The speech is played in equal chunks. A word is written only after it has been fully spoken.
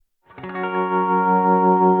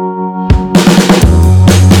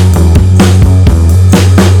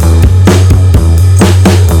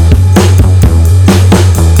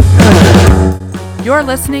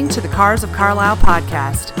listening to the Cars of Carlisle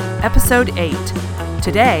podcast, episode 8.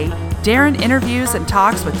 Today, Darren interviews and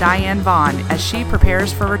talks with Diane Vaughn as she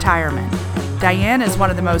prepares for retirement. Diane is one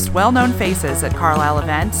of the most well-known faces at Carlisle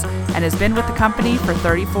events and has been with the company for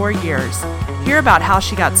 34 years. Hear about how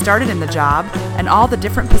she got started in the job and all the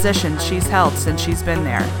different positions she's held since she's been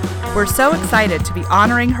there. We're so excited to be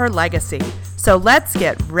honoring her legacy, so let's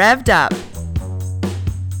get revved up.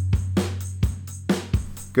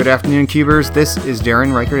 Good afternoon, Cubers. This is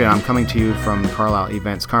Darren Reichert, and I'm coming to you from Carlisle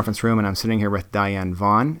Events Conference Room, and I'm sitting here with Diane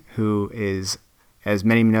Vaughn, who is, as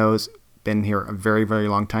many knows, been here a very, very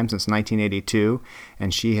long time, since 1982,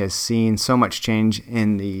 and she has seen so much change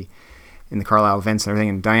in the Carlisle events and everything.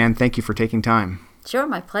 And Diane, thank you for taking time. Sure,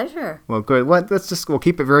 my pleasure. Well, good. We'll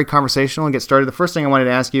keep it very conversational and get started. The first thing I wanted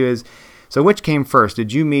to ask you is, so which came first?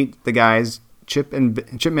 Did you meet the guys, Chip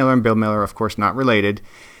Miller and Bill Miller, of course not related,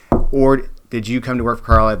 or did you come to work for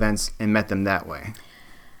Carlisle Events and met them that way?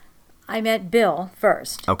 I met Bill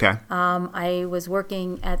first. Okay. I was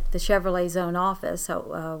working at the Chevrolet Zone office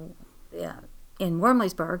in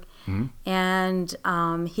Wormleysburg,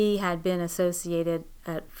 and he had been associated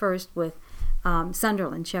at first with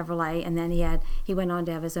Sunderland Chevrolet, and then he went on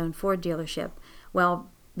to have his own Ford dealership. Well,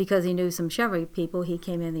 because he knew some Chevrolet people, he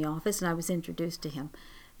came in the office, and I was introduced to him,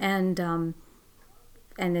 and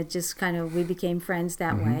it just kind of, we became friends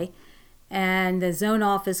that way. And the zone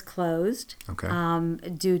office closed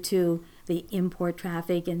due to the import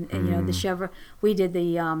traffic and you know, the Chevrolet. We did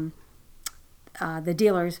the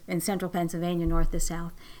dealers in central Pennsylvania, north to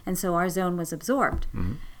south, and so our zone was absorbed.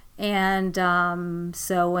 And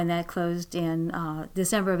so when that closed in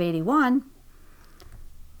December of '81,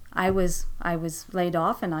 I was laid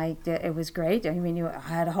off, and it was great. I mean, I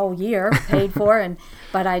had a whole year paid for,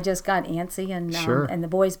 but I just got antsy, and the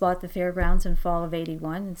boys bought the fairgrounds in fall of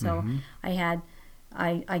 '81, and so I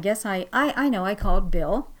called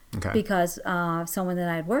Bill because someone that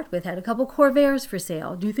I had worked with had a couple Corvairs for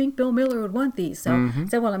sale. Do you think Bill Miller would want these? So I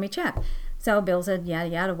said, well, let me check. So Bill said,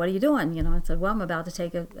 yeah, what are you doing? You know, I said, well, I'm about to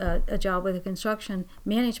take a job with a construction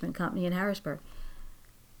management company in Harrisburg.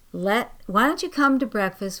 Why don't you come to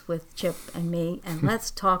breakfast with Chip and me, and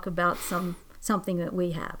let's talk about something that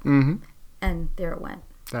we have. And there it went.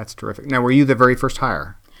 That's terrific. Now, were you the very first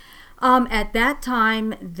hire? At that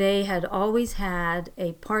time, they had always had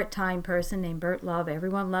a part-time person named Bert Love.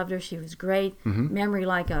 Everyone loved her. She was great. Memory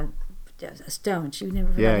like a stone. She would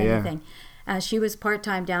never forget anything. She was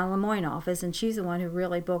part-time down in Lemoyne office, and she's the one who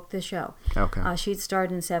really booked the show. Okay. She'd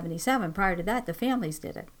started in '77. Prior to that, the families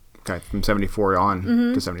did it. Okay, from 74 on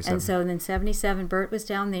to 77. And so then 77, Bert was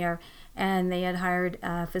down there, and they had hired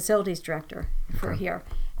a facilities director for here.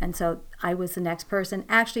 And so I was the next person,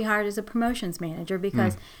 actually hired as a promotions manager,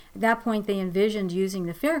 because at that point they envisioned using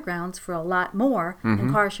the fairgrounds for a lot more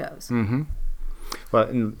than car shows. Well,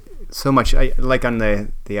 and so much, like on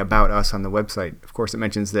the About Us on the website, of course it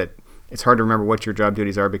mentions that it's hard to remember what your job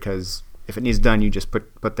duties are, because if it needs done, you just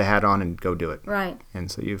put the hat on and go do it. Right. And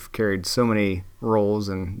so you've carried so many roles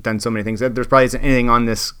and done so many things. There's probably isn't anything on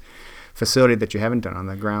this facility that you haven't done on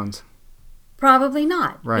the grounds. Probably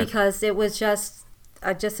not, right. Because it was just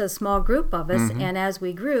a small group of us, and as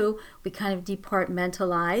we grew, we kind of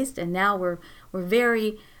departmentalized, and now we're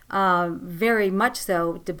very, very much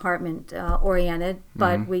so department oriented,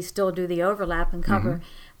 but we still do the overlap and cover.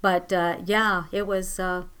 But it was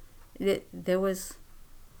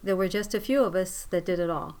there were just a few of us that did it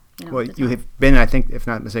all. You know, well, you have been, I think, if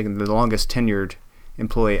not mistaken, the longest tenured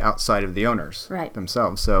employee outside of the owners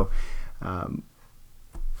themselves. So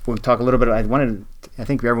we'll talk a little bit. I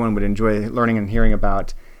think everyone would enjoy learning and hearing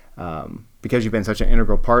about, because you've been such an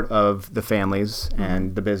integral part of the families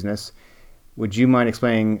and the business. Would you mind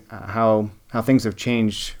explaining how things have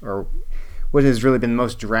changed, or what has really been the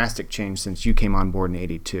most drastic change since you came on board in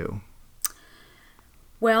 '82?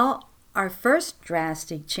 Well, our first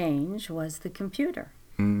drastic change was the computer.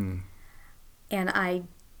 And I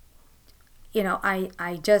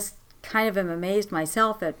just kind of am amazed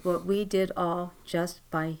myself at what we did all just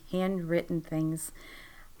by handwritten things.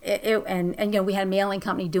 And you know, we had a mailing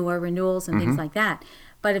company do our renewals and things like that.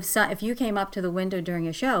 But if you came up to the window during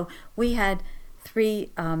a show, we had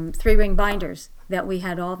three ring binders that we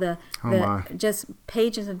had all the just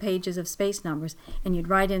pages and pages of space numbers, and you'd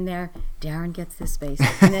write in there, Darren gets this space,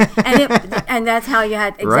 and that's how you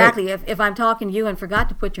had exactly. Right. If I'm talking to you and forgot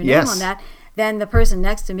to put your name on that, then the person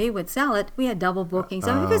next to me would sell it. We had double bookings,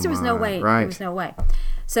 because there was no way. There was no way.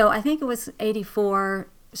 So I think it was '84,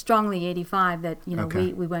 strongly '85 that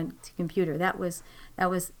we went to computer. That was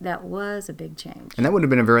a big change. And that would have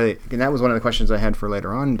been and that was one of the questions I had for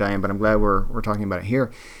later on, Diane. But I'm glad we're talking about it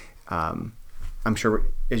here. I'm sure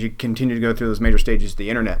as you continue to go through those major stages, the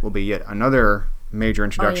internet will be yet another major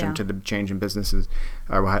introduction to the change in businesses,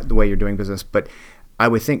 the way you're doing business. But I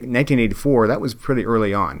would think 1984, that was pretty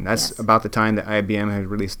early on. That's about the time that IBM had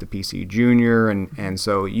released the PC Junior, and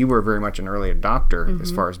so you were very much an early adopter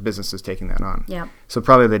as far as businesses taking that on. Yeah. So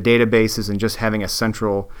probably the databases and just having a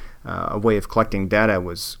central way of collecting data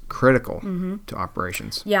was critical to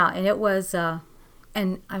operations. Yeah, and it was,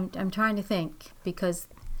 and I'm trying to think, because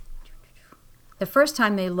the first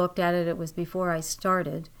time they looked at it, it was before I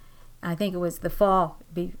started. I think it was the fall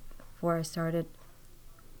before I started.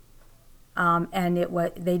 And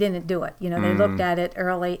they didn't do it. They looked at it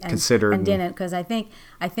early and didn't, because I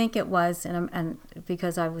think it was, and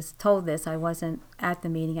because I was told this, I wasn't at the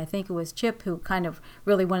meeting. I think it was Chip who kind of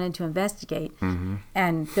really wanted to investigate,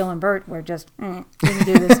 and Bill and Bert were just we can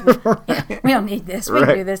do this. We don't need this. We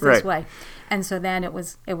can do this way. And so then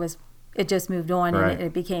it just moved on, and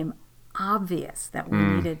it became obvious that we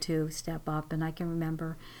needed to step up. And I can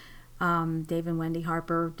remember Dave and Wendy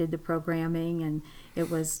Harper did the programming, and it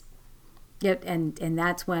was. Yep, and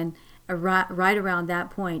that's when, right around that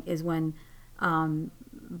point is when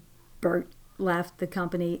Bert left the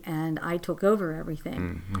company and I took over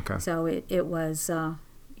everything. Okay. So it was,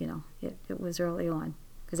 it was early on,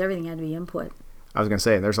 because everything had to be input. I was going to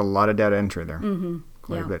say, there's a lot of data entry there.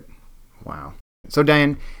 Quite a bit. Wow. So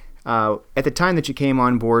Diane, at the time that you came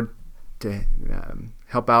on board to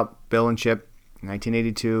help out Bill and Chip in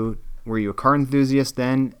 1982, were you a car enthusiast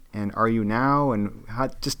then, and are you now? And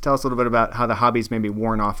just tell us a little bit about how the hobby's maybe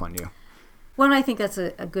worn off on you. Well, I think that's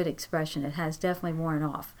a good expression. It has definitely worn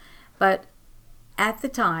off. But at the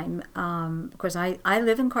time, of course, I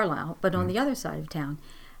live in Carlisle, but on the other side of town,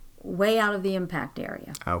 way out of the impact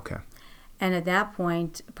area. Okay. And at that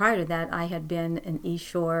point, prior to that, I had been an East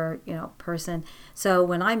Shore, person. So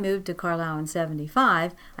when I moved to Carlisle in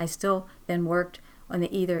 75, I still then worked on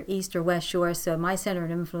the either East or West Shore, so my center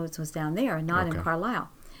of influence was down there and not in Carlisle.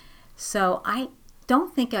 So I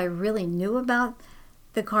don't think I really knew about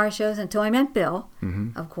the car shows until I met Bill,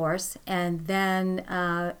 of course. And then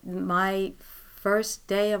my first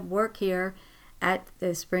day of work here at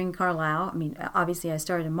the Spring Carlisle, I mean, obviously I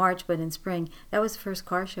started in March, but in spring, that was the first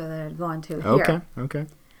car show that I'd gone to here. Okay.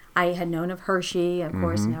 I had known of Hershey, of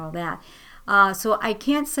course, and all that. So I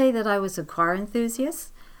can't say that I was a car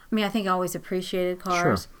enthusiast. I mean, I think I always appreciated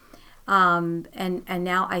cars. Sure. And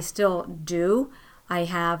now I still do. I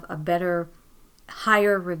have a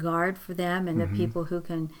higher regard for them and the people who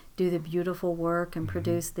can do the beautiful work and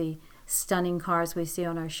produce the stunning cars we see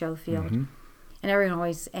on our show field. And everyone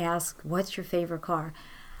always asks, what's your favorite car?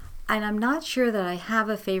 And I'm not sure that I have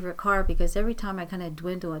a favorite car, because every time I kind of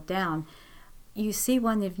dwindle it down, you see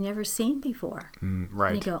one they've never seen before.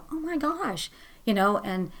 Right. And you go, oh my gosh.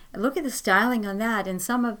 And look at the styling on that, and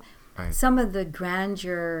some of the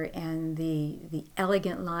grandeur and the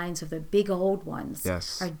elegant lines of the big old ones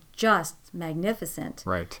are just magnificent.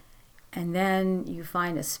 Right. And then you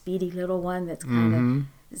find a speedy little one that's kind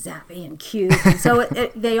of zappy and cute. And so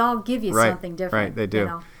they all give you something different. Right, they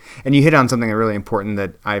do. And you hit on something really important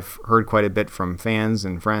that I've heard quite a bit from fans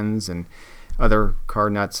and friends and other car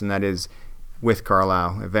nuts, and that is, with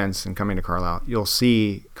Carlisle events and coming to Carlisle, you'll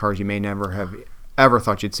see cars you may never have ever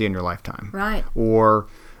thought you'd see in your lifetime. Right. Or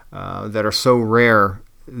that are so rare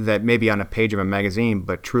that maybe on a page of a magazine,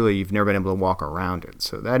 but truly you've never been able to walk around it.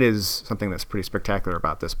 So that is something that's pretty spectacular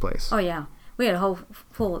about this place. Oh, yeah. We had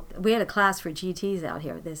a class for GTs out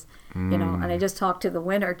here, and I just talked to the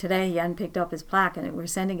winner today. He hadn't picked up his plaque, and we're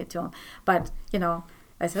sending it to him. But,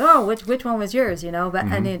 I said, oh, which one was yours, But,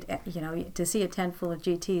 and it, to see a tent full of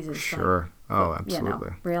GTs is sure. Oh,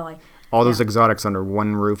 absolutely. Really. All those exotics under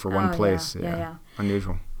one roof or one place. Yeah.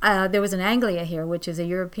 Unusual. There was an Anglia here, which is a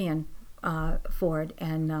European Ford,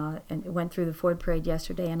 and it went through the Ford parade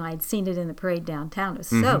yesterday, and I'd seen it in the parade downtown. It was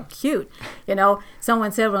so cute.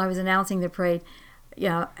 Someone said when I was announcing the parade,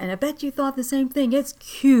 and I bet you thought the same thing. It's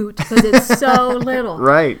cute because it's so little.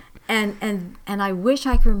 Right. And I wish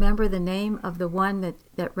I could remember the name of the one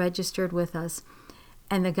that registered with us.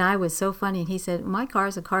 And the guy was so funny, and he said, my car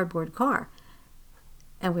is a cardboard car.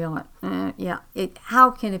 And we all went, yeah,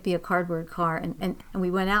 how can it be a cardboard car? And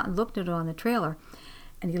we went out and looked at it on the trailer.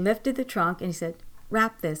 And he lifted the trunk and he said,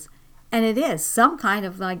 wrap this. And it is some kind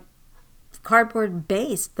of like cardboard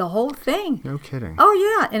base, the whole thing. No kidding.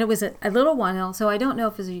 Oh, yeah. And it was a little one. So I don't know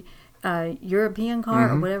if it was a European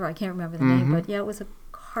car or whatever. I can't remember the name. But yeah, it was a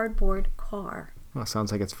cardboard car. Well, it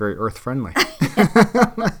sounds like it's very earth friendly.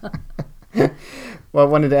 Well, I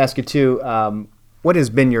wanted to ask you too, what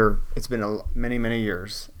has been it's been many, many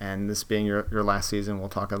years, and this being your last season, we'll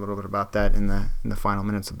talk a little bit about that in the final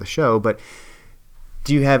minutes of the show, but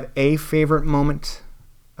Do you have a favorite moment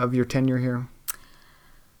of your tenure here?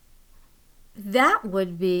 That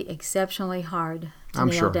would be exceptionally hard to I'm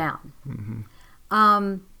nail sure. down.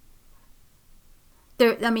 Mm-hmm.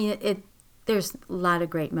 There's a lot of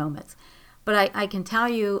great moments. But I can tell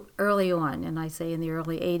you early on, and I say in the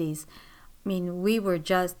early 80s, I mean,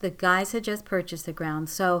 the guys had just purchased the ground.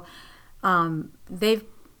 So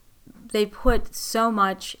they put so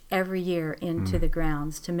much every year into the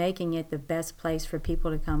grounds to making it the best place for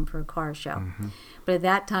people to come for a car show. Mm-hmm. But at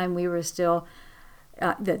that time, we were still...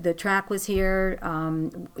 the track was here.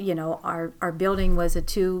 Our building was a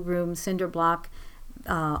 2-room cinder block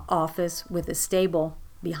office with a stable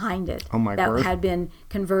behind it. Oh my that word. had been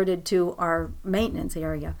converted to our maintenance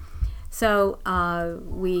area. So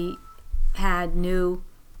we had new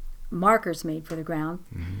markers made for the ground.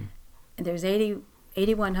 Mm-hmm. And there's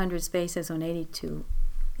 8,100 spaces on 82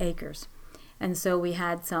 acres. And so we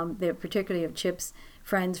had some, particularly of Chip's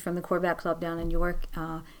friends from the Corvette Club down in York,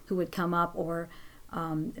 who would come up, or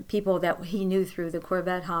people that he knew through the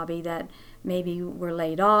Corvette hobby that maybe were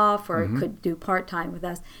laid off or could do part-time with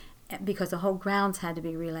us, because the whole grounds had to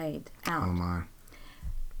be relayed out. Oh my!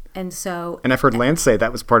 And so... And I've heard Lance say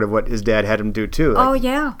that was part of what his dad had him do too. Oh,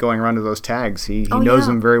 yeah. Going around to those tags. He knows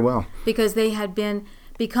them very well. Because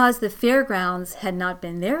because the fairgrounds had not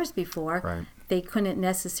been theirs before, Right. they couldn't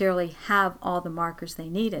necessarily have all the markers they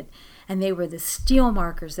needed. And they were the steel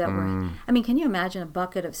markers that were... I mean, can you imagine a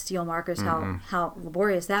bucket of steel markers, how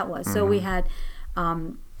laborious that was? So we had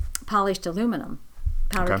polished aluminum,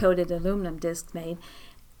 powder-coated aluminum discs made,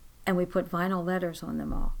 and we put vinyl letters on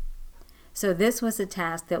them all. So this was a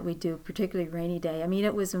task that we do, particularly rainy day. I mean,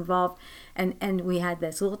 it was involved, and we had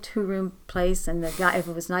this little 2-room place, and if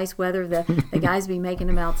it was nice weather, the guys would be making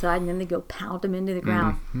them outside, and then they'd go pound them into the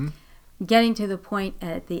ground. Mm-hmm. Getting to the point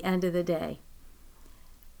at the end of the day,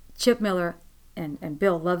 Chip Miller, and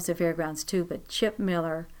Bill loves the fairgrounds too, but Chip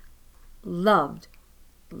Miller loved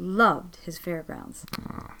his fairgrounds.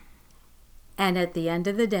 And at the end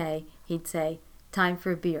of the day, he'd say, "Time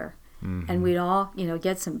for a beer." And we'd all,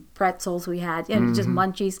 get some pretzels we had, just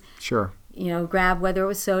munchies. Sure. Grab, whether it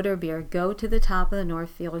was soda or beer, go to the top of the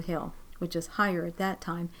Northfield Hill, which was higher at that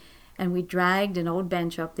time. And we dragged an old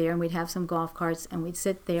bench up there, and we'd have some golf carts, and we'd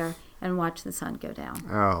sit there and watch the sun go down.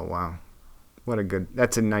 Oh, wow.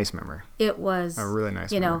 That's a nice memory. It was a really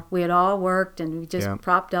nice memory. We had all worked, and we just Yeah.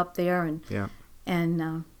 propped up there and just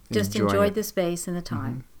Enjoying enjoyed it. the space and the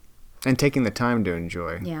time. And taking the time to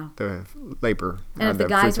enjoy Yeah. the labor. And if the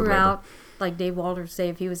fruits guys of were labor. out, like Dave Walter say,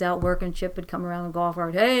 if he was out working, Chip would come around the golf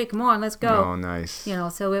cart. Hey, come on, let's go. Oh, nice.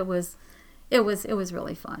 So it was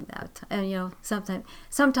really fun that. And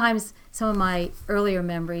sometimes some of my earlier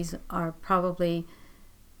memories are probably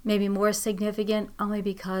maybe more significant only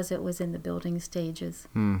because it was in the building stages.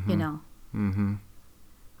 Mm-hmm.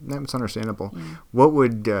 That's understandable. Yeah. What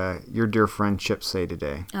would your dear friend Chip say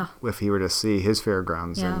today if he were to see his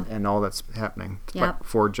fairgrounds Yeah. and all that's happening Yep.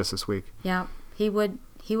 for just this week? Yeah, he would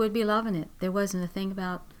be loving it. There wasn't a thing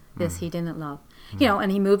about this he didn't love.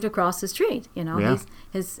 And he moved across the street. Yeah.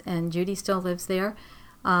 And Judy still lives there.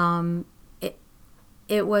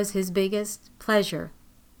 It was his biggest pleasure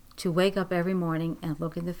to wake up every morning and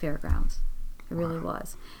look at the fairgrounds. It really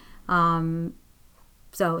was.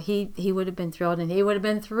 So he would have been thrilled, and he would have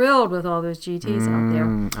been thrilled with all those GTs out there.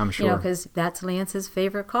 I'm sure. Because that's Lance's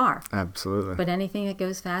favorite car. Absolutely. But anything that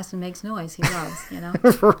goes fast and makes noise, he loves.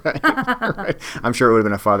 right. I'm sure it would have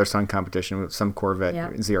been a father-son competition with some Corvette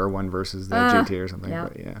Yep. ZR1 versus the GT or something. Yep.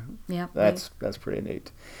 But yeah, Yep. that's pretty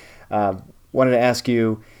neat. Wanted to ask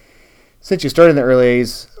you, since you started in the early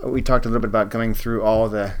 80s, we talked a little bit about coming through all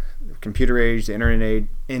the computer age, the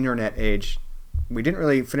internet age. We didn't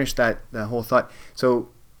really finish the whole thought. So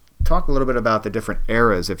talk a little bit about the different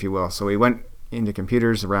eras, if you will. So we went into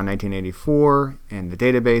computers around 1984 and the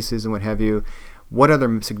databases and what have you. What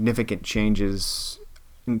other significant changes,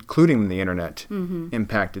 including the internet,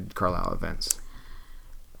 impacted Carlisle events?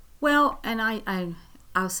 Well, and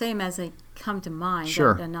I'll say them as they come to mind.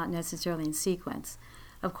 Sure. They're not necessarily in sequence.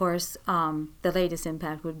 Of course, the latest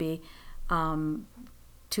impact would be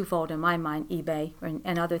twofold in my mind: eBay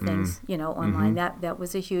and other things, online. That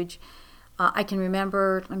was a huge. I can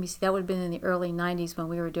remember. Let me see. That would have been in the early '90s when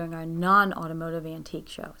we were doing our non-automotive antique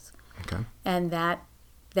shows, Okay. and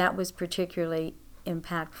that was particularly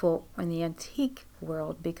impactful in the antique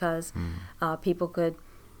world because people could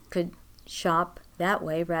shop that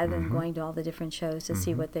way rather than going to all the different shows to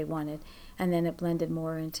see what they wanted, and then it blended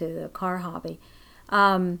more into the car hobby.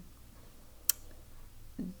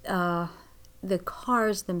 The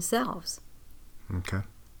cars themselves Okay.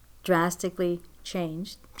 drastically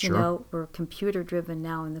changed. Sure. We're computer driven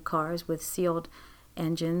now in the cars with sealed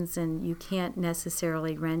engines, and you can't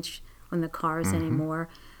necessarily wrench on the cars anymore,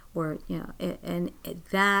 or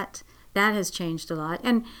that has changed a lot,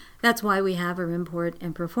 and that's why we have our import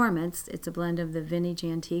and performance. It's a blend of the vintage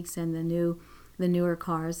antiques and the newer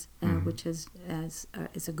cars, which is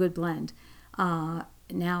a good blend.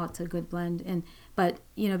 Now it's a good blend, but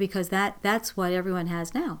because that's what everyone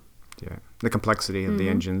has now. Yeah, the complexity of the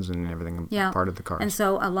engines and everything, part of the cars. And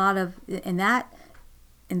so a lot of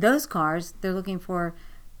in those cars, they're looking for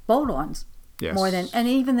bolt-ons more than, and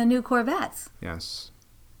even the new Corvettes. Yes.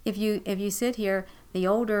 If you sit here, the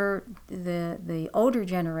older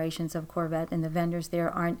generations of Corvette and the vendors there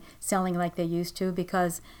aren't selling like they used to,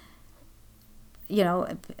 because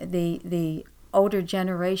the older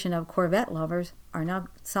generation of Corvette lovers are not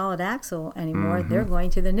solid axle anymore. They're going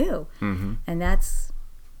to the new, and that's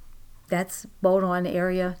bolt-on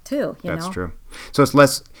area too. That's true. So it's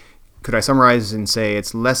less. Could I summarize and say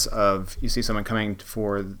it's less of, you see someone coming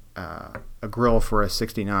for a grill for a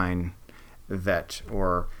 '69 Vet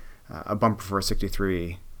or a bumper for a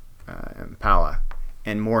 '63 Impala,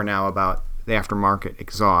 and more now about the aftermarket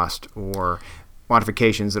exhaust or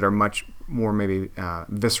modifications that are much more maybe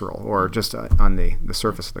visceral or just on the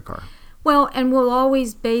surface of the car. Well, and we'll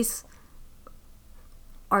always base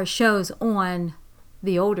our shows on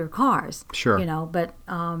the older cars. Sure.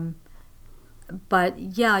 But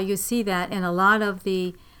yeah, you see that, and a lot of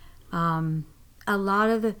the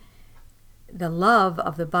love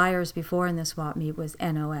of the buyers before in the swap meet was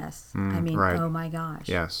NOS. Right. Oh my gosh.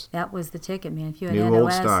 Yes. That was the ticket, man. If you had New NOS,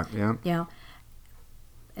 old stock, yeah.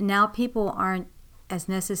 Now people aren't as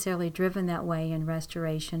necessarily driven that way in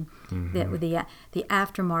restoration. That with the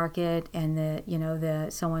aftermarket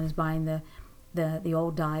and someone is buying the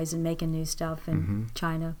old dies and making new stuff in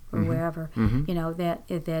China or wherever. That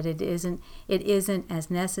it isn't as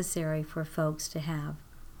necessary for folks to have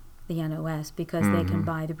the NOS, because they can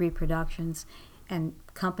buy the reproductions, and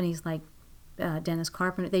companies like Dennis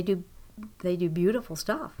Carpenter, they do beautiful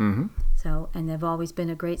stuff. So, and they've always been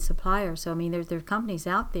a great supplier. So I mean, there are companies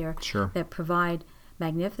out there that provide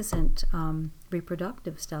magnificent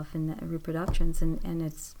reproductive stuff and reproductions, and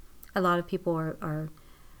it's a lot of people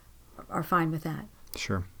are fine with that.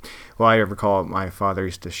 Sure. Well, I recall my father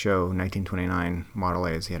used to show 1929 Model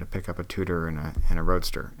A's. He had to pick up a Tudor and a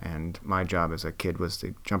Roadster, and my job as a kid was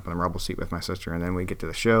to jump in the rubble seat with my sister, and then we'd get to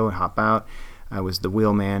the show and hop out. I was the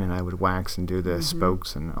wheelman, and I would wax and do the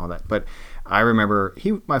spokes and all that. But I remember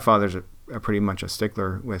my father's pretty much a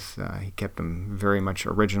stickler with. He kept them very much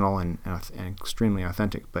original and extremely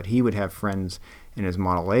authentic. But he would have friends in his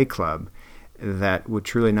Model A club that would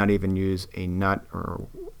truly not even use a nut or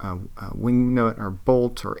a wing nut or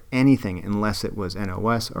bolt or anything unless it was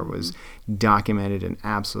NOS or was documented and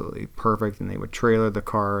absolutely perfect, and they would trailer the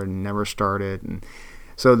car and never start it. And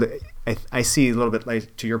so I see a little bit,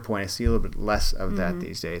 like to your point, I see a little bit less of that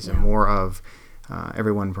these days, and more of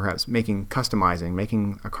everyone perhaps customizing,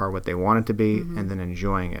 making a car what they want it to be, and then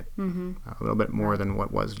enjoying it a little bit more than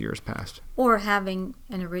what was years past. Or having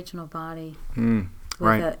an original body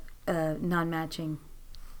with a non-matching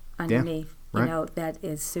underneath, that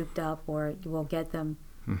is souped up, or you will get them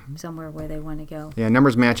somewhere where they want to go. Yeah,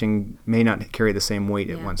 numbers matching may not carry the same weight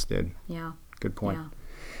it once did. Yeah. Good point.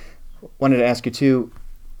 Yeah. Wanted to ask you too,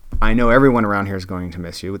 I know everyone around here is going to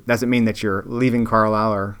miss you. It doesn't mean that you're leaving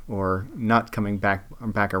Carlisle or not coming back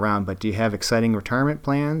around, but do you have exciting retirement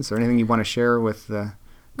plans or anything you want to share with the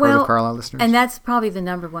Carlisle listeners? And that's probably the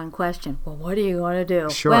number one question. Well, what do you want to do?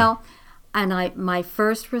 Sure. Well, and my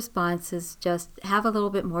first response is just have a little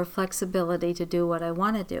bit more flexibility to do what I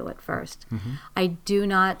want to do at first. I do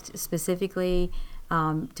not specifically,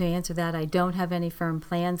 to answer that, I don't have any firm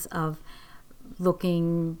plans of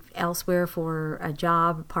looking elsewhere for a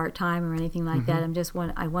job part-time or anything like that.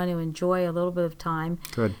 I want to enjoy a little bit of time.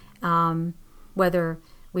 Good. Whether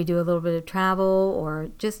we do a little bit of travel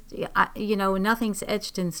or just, nothing's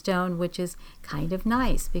etched in stone, which is kind of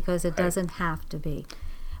nice because it doesn't have to be.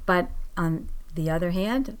 But on the other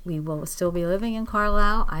hand, we will still be living in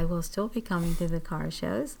Carlisle. I will still be coming to the car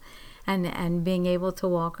shows and being able to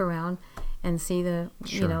walk around and see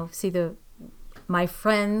my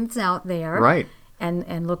friends out there. Right.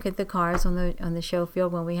 And look at the cars on the show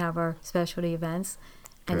field when we have our specialty events.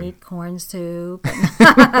 And eat corn soup,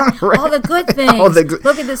 all the good things.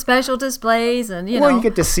 Look at the special displays, and Well, you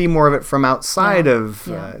get to see more of it from outside of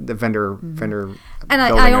the vendor. And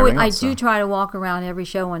I do try to walk around every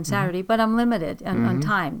show on Saturday, but I'm limited on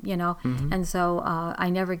time, and so I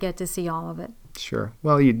never get to see all of it. Sure.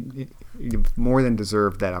 Well, you more than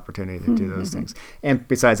deserve that opportunity to do those things. And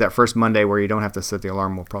besides, that first Monday where you don't have to set the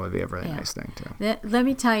alarm will probably be a really nice thing too. Let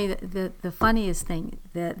me tell you the funniest thing,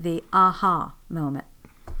 the aha moment.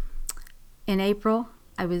 in April,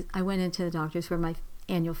 I went into the doctor's for my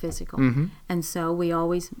annual physical. And so we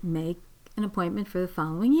always make an appointment for the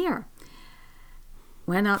following year.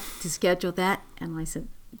 Went up to schedule that, and I said,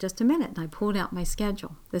 just a minute. And I pulled out my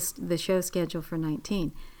schedule, the show schedule for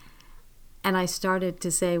 19. And I started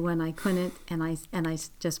to say when I couldn't, and I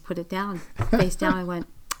just put it down, face down. I went,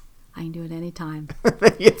 I can do it anytime.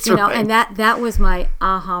 It's you know, right. and that was my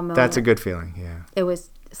aha moment. That's a good feeling, yeah.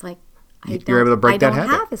 It's like, You're able to break that habit.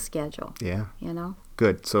 I don't have a schedule. Yeah. You know?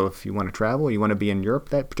 Good. So if you want to travel, you want to be in Europe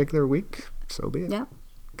that particular week, so be it. Yeah.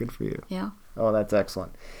 Good for you. Yeah. Oh, that's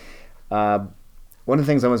excellent. One of the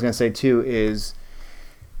things I was going to say, too, is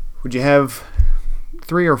would you have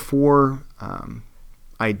 3 or 4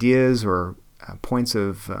 ideas or points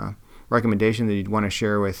of recommendation that you'd want to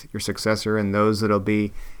share with your successor and those that'll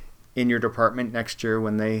be in your department next year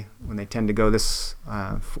when they tend to go this,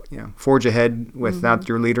 forge ahead without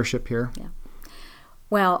your leadership here? Yeah.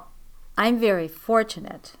 Well, I'm very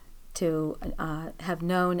fortunate to have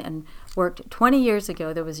known and worked 20 years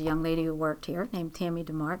ago. There was a young lady who worked here named Tammy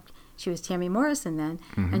DeMark. She was Tammy Morrison then,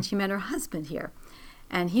 and she met her husband here.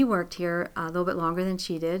 And he worked here a little bit longer than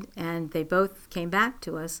she did, and they both came back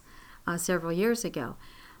to us several years ago.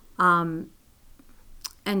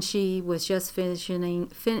 And she was just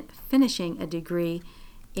finishing a degree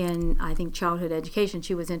in, I think, childhood education.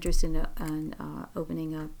 She was interested in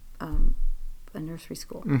opening a nursery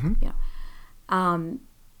school. Yeah.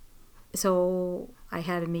 So I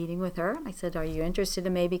had a meeting with her. I said, are you interested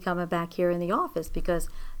in maybe coming back here in the office? Because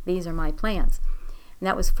these are my plans. And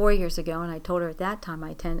that was 4 years ago, and I told her at that time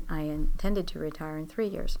I intended to retire in 3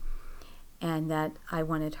 years. And that I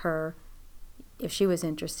wanted her, if she was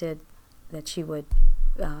interested, that she would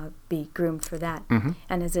be groomed for that.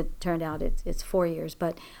 And as it turned out, it's 4 years.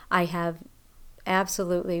 But I have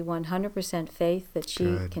absolutely 100% faith that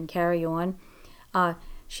she can carry on.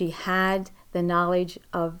 She had the knowledge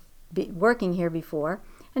of working here before,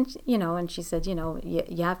 and and she said, you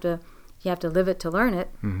have to live it to learn it,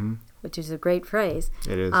 which is a great phrase.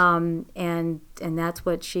 It is. And that's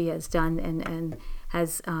what she has done, and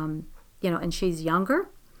has and she's younger,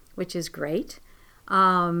 which is great.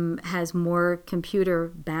 Has more computer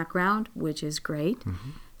background, which is great.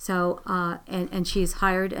 So, and she's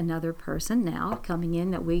hired another person now coming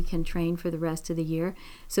in that we can train for the rest of the year.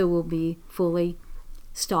 So we'll be fully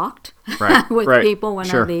stocked with people when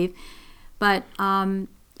I leave. But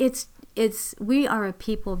we are a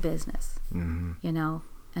people business, and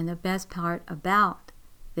the best part about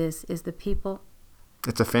this is the people.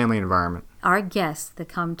 It's a family environment. Our guests that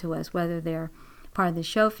come to us, whether they're part of the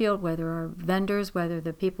show field, whether our vendors, whether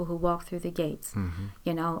the people who walk through the gates,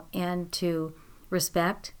 and to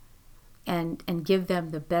respect and give them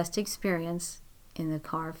the best experience in the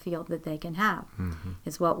car field that they can have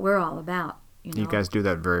is what we're all about. You guys do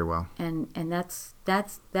that very well. And that's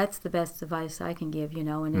the best advice I can give,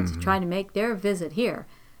 and it's trying to make their visit here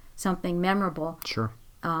something memorable. Sure.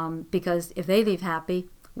 Because if they leave happy,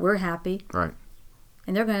 we're happy. Right.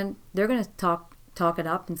 And they're gonna talk it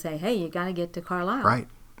up and say, hey, you got to get to Carlisle.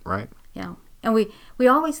 Right. Yeah. And we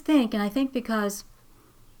always think, and I think because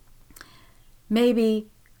maybe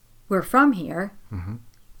we're from here,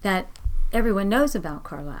 that everyone knows about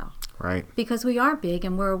Carlisle. Right. Because we are big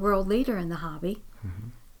and we're a world leader in the hobby.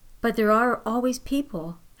 But there are always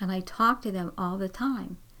people, and I talk to them all the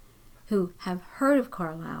time, who have heard of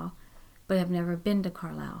Carlisle but have never been to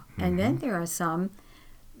Carlisle. And then there are some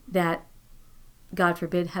that, God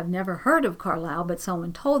forbid, have never heard of Carlisle, but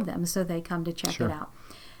someone told them, so they come to check it out.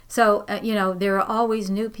 So, there are always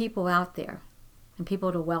new people out there and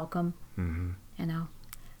people to welcome,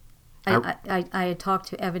 I had talked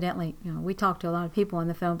to, evidently, we talked to a lot of people on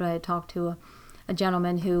the phone, but I had talked to a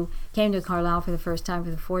gentleman who came to Carlisle for the first time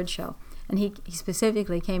for the Ford show. And he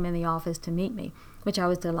specifically came in the office to meet me, which I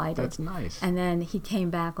was delighted. That's nice. And then he came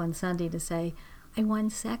back on Sunday to say, I won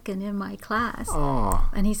second in my class. Oh.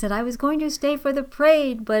 And he said, I was going to stay for the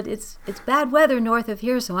parade, but it's bad weather north of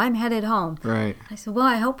here, so I'm headed home. Right. I said, well,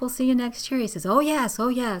 I hope we'll see you next year. He says, oh, yes.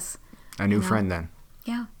 A new friend then.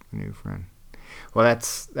 Yeah. A new friend. Well,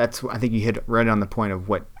 that's I think you hit right on the point of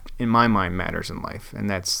what, in my mind, matters in life, and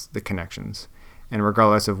that's the connections. And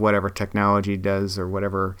regardless of whatever technology does or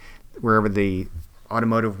wherever the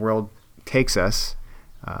automotive world takes us,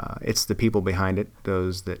 it's the people behind it,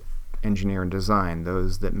 those that engineer and design,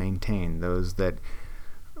 those that maintain, those that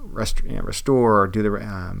restore or do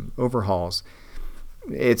the overhauls.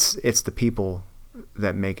 It's the people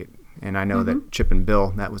that make it. And I know that Chip and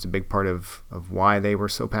Bill, that was a big part of why they were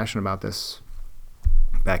so passionate about this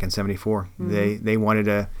back in '74. They wanted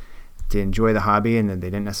to enjoy the hobby, and they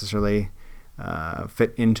didn't necessarily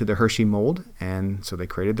fit into the Hershey mold, and so they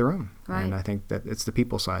created their own. Right. And I think that it's the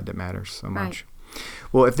people side that matters so much. Right.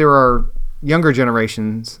 Well, if there are younger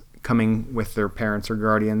generations coming with their parents or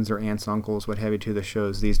guardians or aunts, uncles, what have you, to the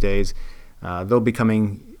shows these days, they'll be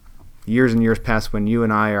coming years and years past when you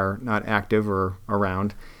and I are not active or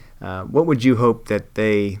around. What would you hope that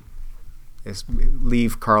they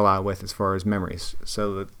leave Carlisle with as far as memories,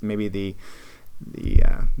 so that maybe the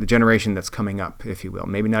generation that's coming up, if you will,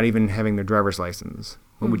 maybe not even having their driver's license,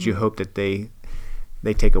 what would you hope that they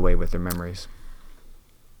take away with their memories?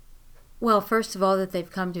 Well, first of all, that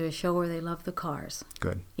they've come to a show where they love the cars.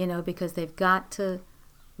 Good. Because they've got to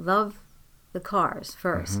love the cars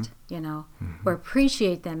first, or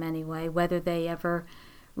appreciate them anyway, whether they ever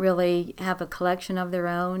really have a collection of their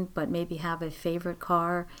own, but maybe have a favorite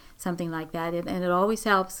car, something like that. And it always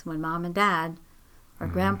helps when mom and dad or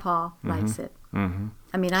grandpa likes it. Mm-hmm.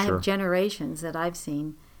 I mean, I Sure. have generations that I've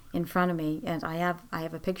seen in front of me, and I have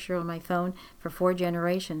a picture on my phone for 4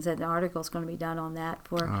 generations, and an article's going to be done on that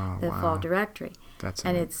for the wow. fall directory. That's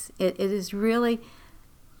And it. it is really,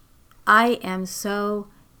 I am so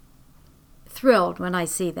thrilled when I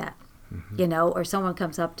see that, or someone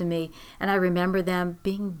comes up to me and I remember them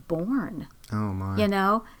being born, Oh my.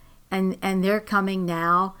 and they're coming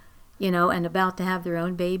now, and about to have their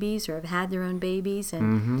own babies or have had their own babies,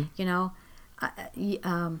 and how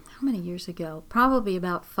many years ago? Probably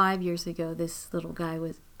about 5 years ago, this little guy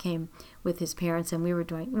came with his parents, and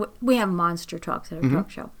we have monster trucks at our truck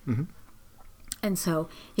show. Mm-hmm. And so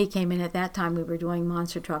he came in at that time. We were doing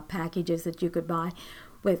monster truck packages that you could buy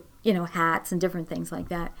with, hats and different things like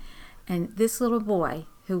that. And this little boy,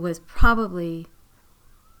 who was probably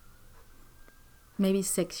maybe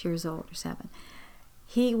 6 years old or 7,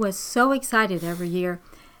 he was so excited every year,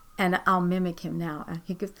 and I'll mimic him now.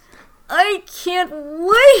 He goes, "I can't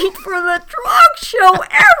wait for the truck show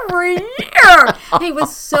every year." He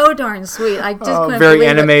was so darn sweet. I just couldn't very believe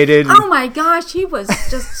animated. it. Oh my gosh, he was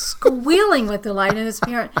just squealing with delight. And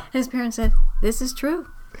his parents said, "This is true.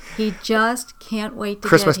 He just can't wait to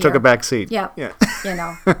Christmas get here." took a back seat. Yeah. Yeah.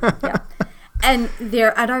 Yeah. And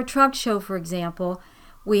there at our truck show, for example,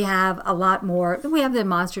 we have a lot more. We have the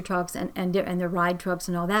monster trucks and the ride trucks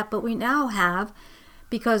and all that, but we now have,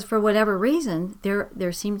 because for whatever reason,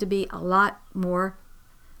 there seem to be a lot more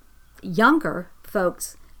younger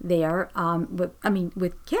folks there,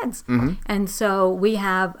 with kids. Mm-hmm. And so we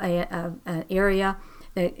have an area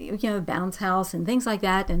that, bounce house and things like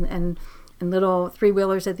that, and little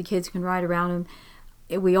 3-wheelers that the kids can ride around in.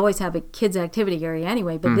 We always have a kids activity area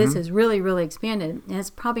anyway, but this is really, really expanded, and it's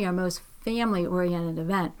probably our most family-oriented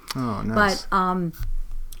event. Oh, nice. But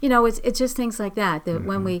it's just things like that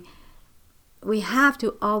when we have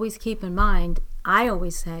to always keep in mind. I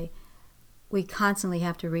always say we constantly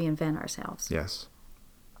have to reinvent ourselves. Yes.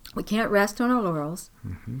 We can't rest on our laurels.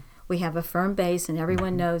 We have a firm base, and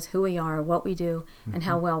everyone knows who we are, what we do, and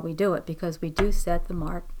how well we do it, because we do set the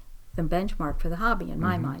benchmark for the hobby, in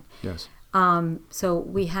my mind. Yes. So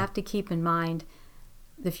we have to keep in mind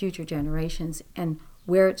the future generations and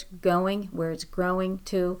where it's going, where it's growing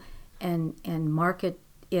to, and market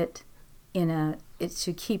it it's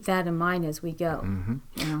to keep that in mind as we go.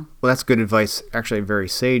 Well, that's good advice. Actually, very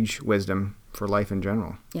sage wisdom for life in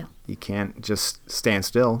general. Yeah. You can't just stand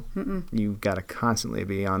still. You've got to constantly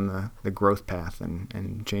be on the growth path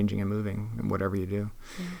and changing and moving in whatever you do.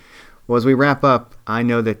 Yeah. Well, as we wrap up, I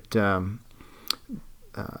know that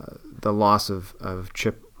the loss of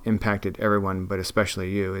Chip impacted everyone, but especially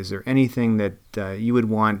you. Is there anything that you would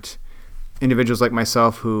want individuals like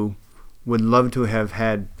myself who would love to have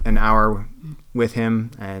had an hour with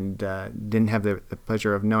him and didn't have the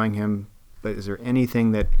pleasure of knowing him, but is there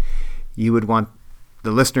anything that you would want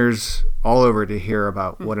the listeners all over to hear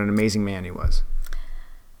about what an amazing man he was?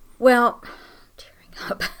 Well, tearing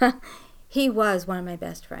up, he was one of my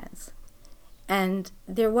best friends. And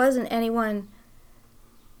there wasn't anyone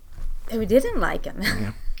who didn't like him.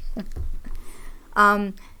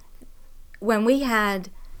 Yeah. When we had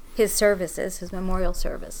his services, his memorial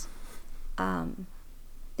service,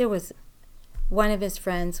 there was one of his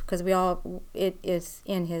friends, because it is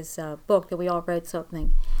in his book that we all read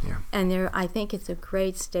something. Yeah. And I think it's a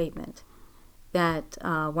great statement that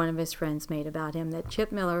one of his friends made about him, that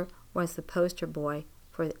Chip Miller was the poster boy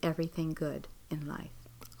for everything good in life.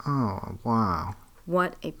 Oh, wow.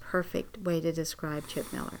 What a perfect way to describe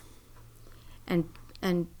Chip Miller. And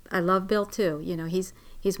I love Bill too.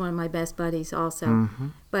 He's one of my best buddies also.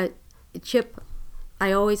 But Chip,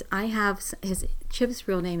 Chip's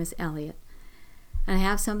real name is Elliot. And I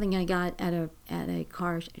have something I got at a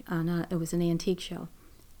car. It was an antique show.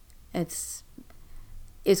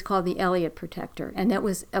 is called the Elliott Protector, and that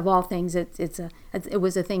was, of all things, it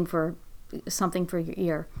was a thing for something for your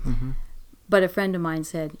ear. Mm-hmm. But a friend of mine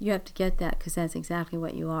said, you have to get that because that's exactly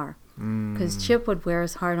what you are. Because Chip would wear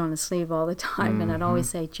his heart on his sleeve all the time, and I'd always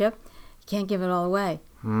say, Chip, you can't give it all away.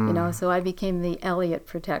 So I became the Elliott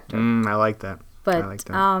Protector. I like that. But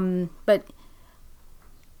but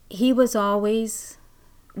he was always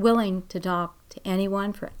willing to talk to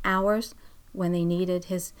anyone for hours when they needed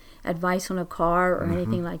his advice on a car or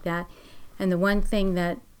anything like that. And the one thing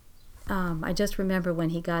that I just remember, when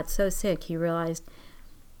he got so sick, he realized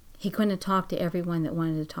he couldn't talk to everyone that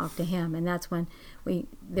wanted to talk to him. And that's when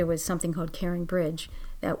there was something called Caring Bridge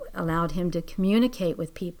that allowed him to communicate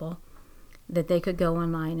with people, that they could go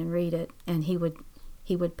online and read it. And he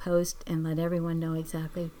would post and let everyone know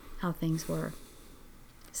exactly how things were.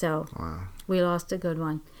 So we lost a good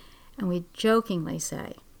one. And we jokingly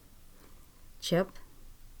say, Chip,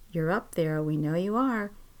 you're up there. We know you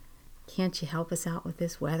are. Can't you help us out with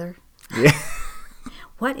this weather? Yeah.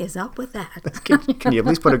 What is up with that? Can you at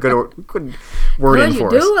least put a good word in for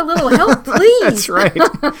us? Could you do a little help, please? That's right.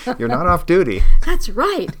 You're not off duty. That's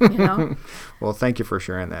right. Well, thank you for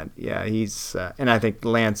sharing that. Yeah, he's and I think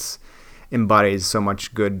Lance embodies so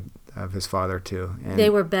much good of his father too. And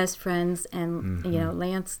they were best friends, and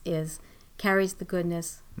Lance carries the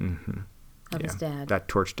goodness of his dad. That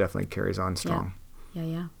torch definitely carries on strong.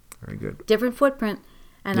 Yeah. Very good. Different footprint,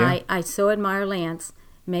 and I so admire Lance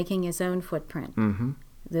making his own footprint.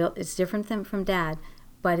 It's different than from Dad,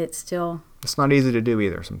 but it's not easy to do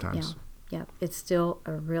either sometimes. Yeah, it's still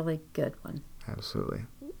a really good one. Absolutely.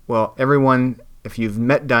 Well, everyone, if you've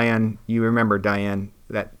met Diane, you remember Diane,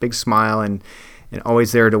 that big smile and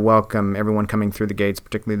always there to welcome everyone coming through the gates,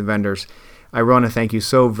 particularly the vendors. I want to thank you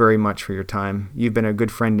so very much for your time. You've been a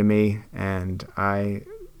good friend to me, and I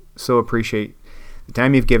so appreciate the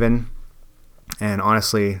time you've given. And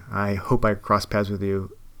honestly, I hope I cross paths with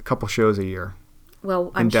you a couple shows a year.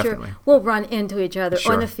 Well, I'm sure we'll run into each other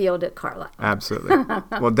on the field at Carlisle. Absolutely.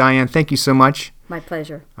 Well, Diane, thank you so much. My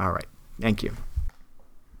pleasure. All right. Thank you.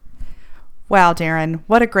 Wow, Darren,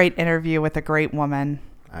 what a great interview with a great woman.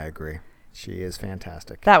 I agree. She is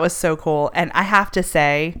fantastic. That was so cool. And I have to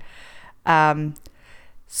say,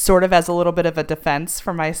 sort of as a little bit of a defense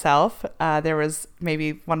for myself, there was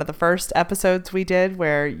maybe one of the first episodes we did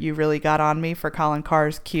where you really got on me for calling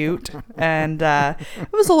cars cute. And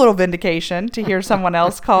it was a little vindication to hear someone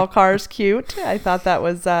else call cars cute. I thought that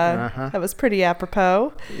was that was pretty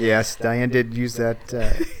apropos. Yes, Diane did use that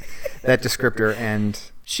that descriptor, and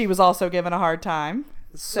she was also given a hard time.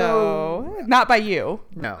 So not by you.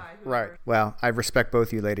 No, right. Well, I respect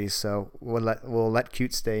both you ladies, so we'll let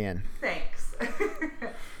cute stay in. Thanks.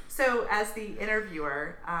 So as the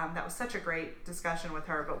interviewer, that was such a great discussion with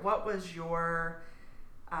her, but what was your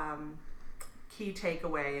key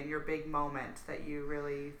takeaway and your big moment that you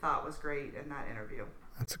really thought was great in that interview?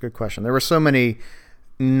 That's a good question. There were so many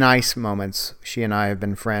nice moments. She and I have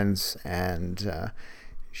been friends, and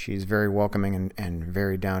she's very welcoming and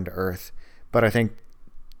very down to earth. But I think,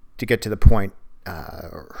 to get to the point,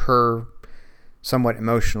 her somewhat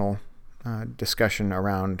emotional discussion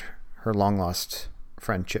around her long-lost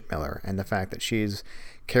friend Chip Miller and the fact that she's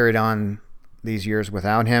carried on these years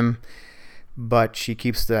without him, but she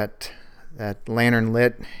keeps that lantern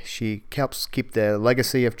lit. She helps keep the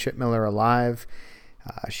legacy of Chip Miller alive.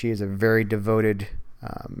 She is a very devoted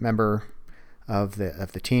member of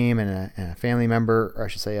the team and a family member, or I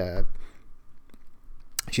should say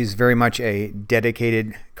she's very much a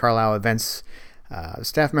dedicated Carlisle Events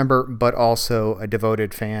staff member, but also a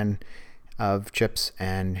devoted fan of Chip's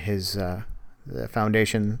and his the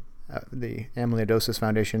foundation, the Amyloidosis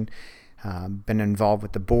Foundation. Been involved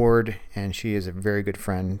with the board, and she is a very good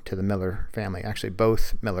friend to the Miller family. Actually,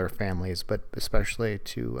 both Miller families, but especially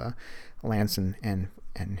to Lance and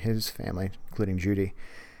his family, including Judy.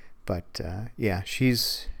 But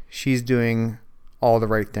she's doing all the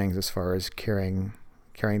right things as far as carrying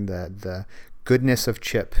the goodness of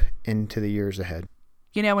Chip into the years ahead.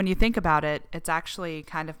 You know, when you think about it, it's actually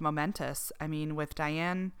kind of momentous. I mean, with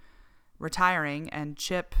Diane retiring and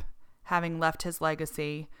Chip having left his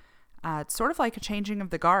legacy, it's sort of like a changing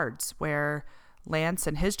of the guards, where Lance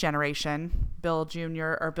and his generation, Bill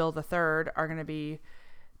Jr. or Bill the Third, are going to be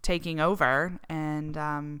taking over.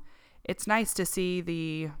 And it's nice to see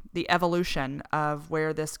the evolution of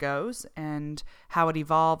where this goes and how it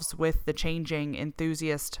evolves with the changing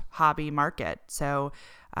enthusiast hobby market. So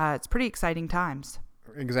it's pretty exciting times.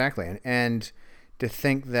 Exactly. And to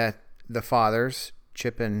think that the fathers,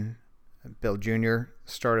 Chip and Bill Jr.,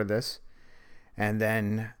 started this, and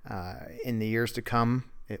then in the years to come,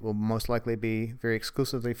 it will most likely be very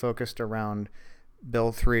exclusively focused around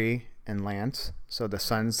Bill 3 and Lance. So the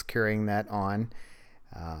son's carrying that on.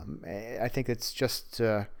 I think it's just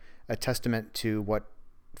a testament to what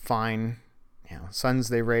fine sons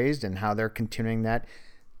they raised and how they're continuing that,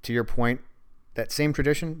 to your point, that same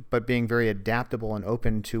tradition, but being very adaptable and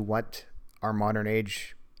open to what our modern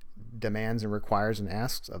age demands and requires and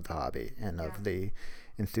asks of the hobby and of the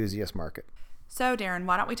enthusiast market. So, Darren,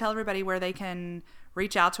 why don't we tell everybody where they can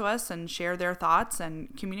reach out to us and share their thoughts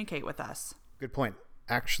and communicate with us? Good point.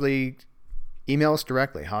 Actually, email us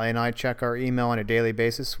directly. Holly and I check our email on a daily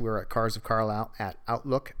basis. We're at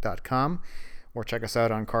carsofcarlisle@outlook.com, or check us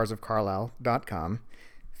out on carsofcarlisle.com,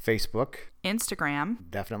 Facebook, Instagram,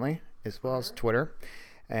 definitely, as well as Twitter.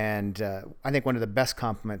 And I think one of the best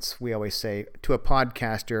compliments we always say to a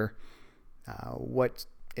podcaster, what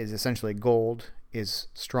is essentially gold is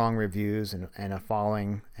strong reviews and a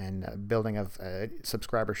following and building of a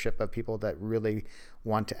subscribership of people that really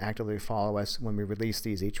want to actively follow us when we release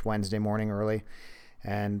these each Wednesday morning early.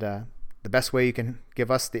 And the best way you can give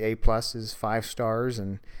us the A+ is 5 stars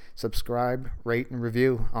and subscribe, rate, and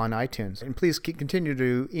review on iTunes. And please continue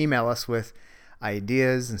to email us with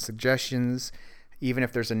ideas and suggestions, even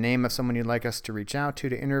if there's a name of someone you'd like us to reach out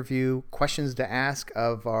to interview, questions to ask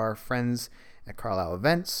of our friends at Carlisle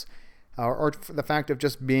Events, or for the fact of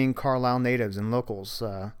just being Carlisle natives and locals.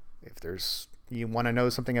 If you want to know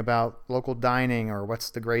something about local dining or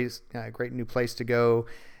what's the great new place to go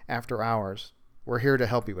after hours, we're here to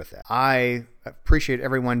help you with that. I appreciate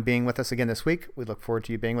everyone being with us again this week. We look forward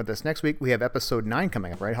to you being with us next week. We have episode 9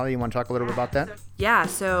 coming up, right? Holly, you want to talk a little bit about that? Yeah,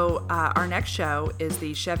 so our next show is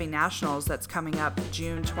the Chevy Nationals that's coming up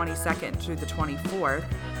June 22nd through the 24th.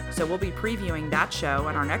 So we'll be previewing that show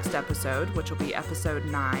in our next episode, which will be episode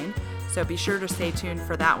 9. So be sure to stay tuned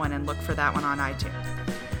for that one and look for that one on iTunes.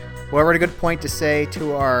 Well, we're at a good point to say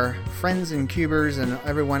to our friends and cubers and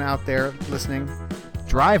everyone out there listening,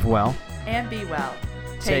 drive well. And be well.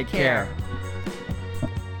 Take care.